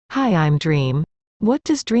Hi, I'm Dream. What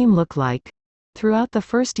does Dream look like? Throughout the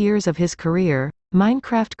first years of his career,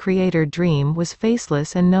 Minecraft creator Dream was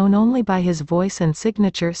faceless and known only by his voice and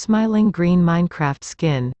signature smiling green Minecraft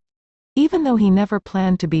skin. Even though he never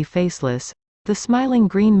planned to be faceless, the smiling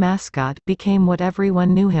green mascot became what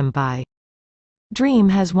everyone knew him by. Dream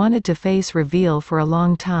has wanted to face reveal for a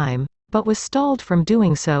long time, but was stalled from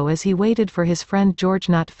doing so as he waited for his friend George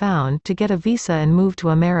Not Found to get a visa and move to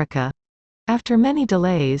America. After many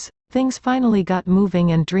delays, things finally got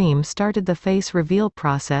moving and Dream started the face reveal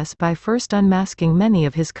process by first unmasking many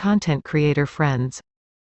of his content creator friends.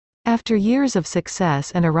 After years of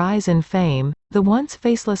success and a rise in fame, the once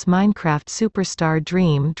faceless Minecraft superstar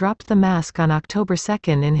Dream dropped the mask on October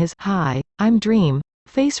 2nd in his "Hi, I'm Dream"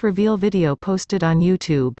 face reveal video posted on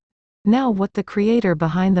YouTube. Now what the creator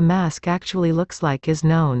behind the mask actually looks like is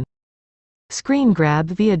known. Screen grab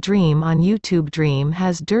via Dream on YouTube. Dream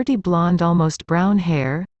has dirty blonde almost brown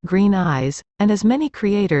hair, green eyes, and as many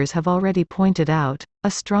creators have already pointed out,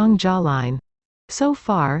 a strong jawline. So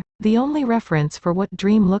far, the only reference for what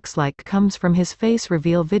Dream looks like comes from his face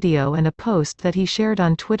reveal video and a post that he shared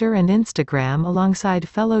on Twitter and Instagram alongside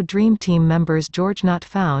fellow Dream Team members George Not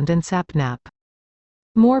Found and Sapnap.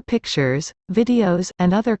 More pictures, videos,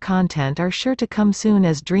 and other content are sure to come soon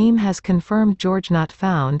as Dream has confirmed George Not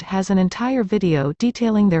Found has an entire video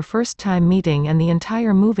detailing their first time meeting and the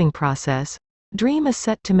entire moving process. Dream is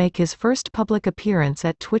set to make his first public appearance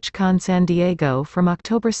at TwitchCon San Diego from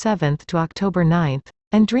October 7th to October 9th,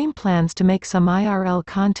 and Dream plans to make some IRL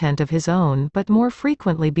content of his own but more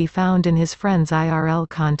frequently be found in his friends' IRL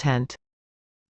content.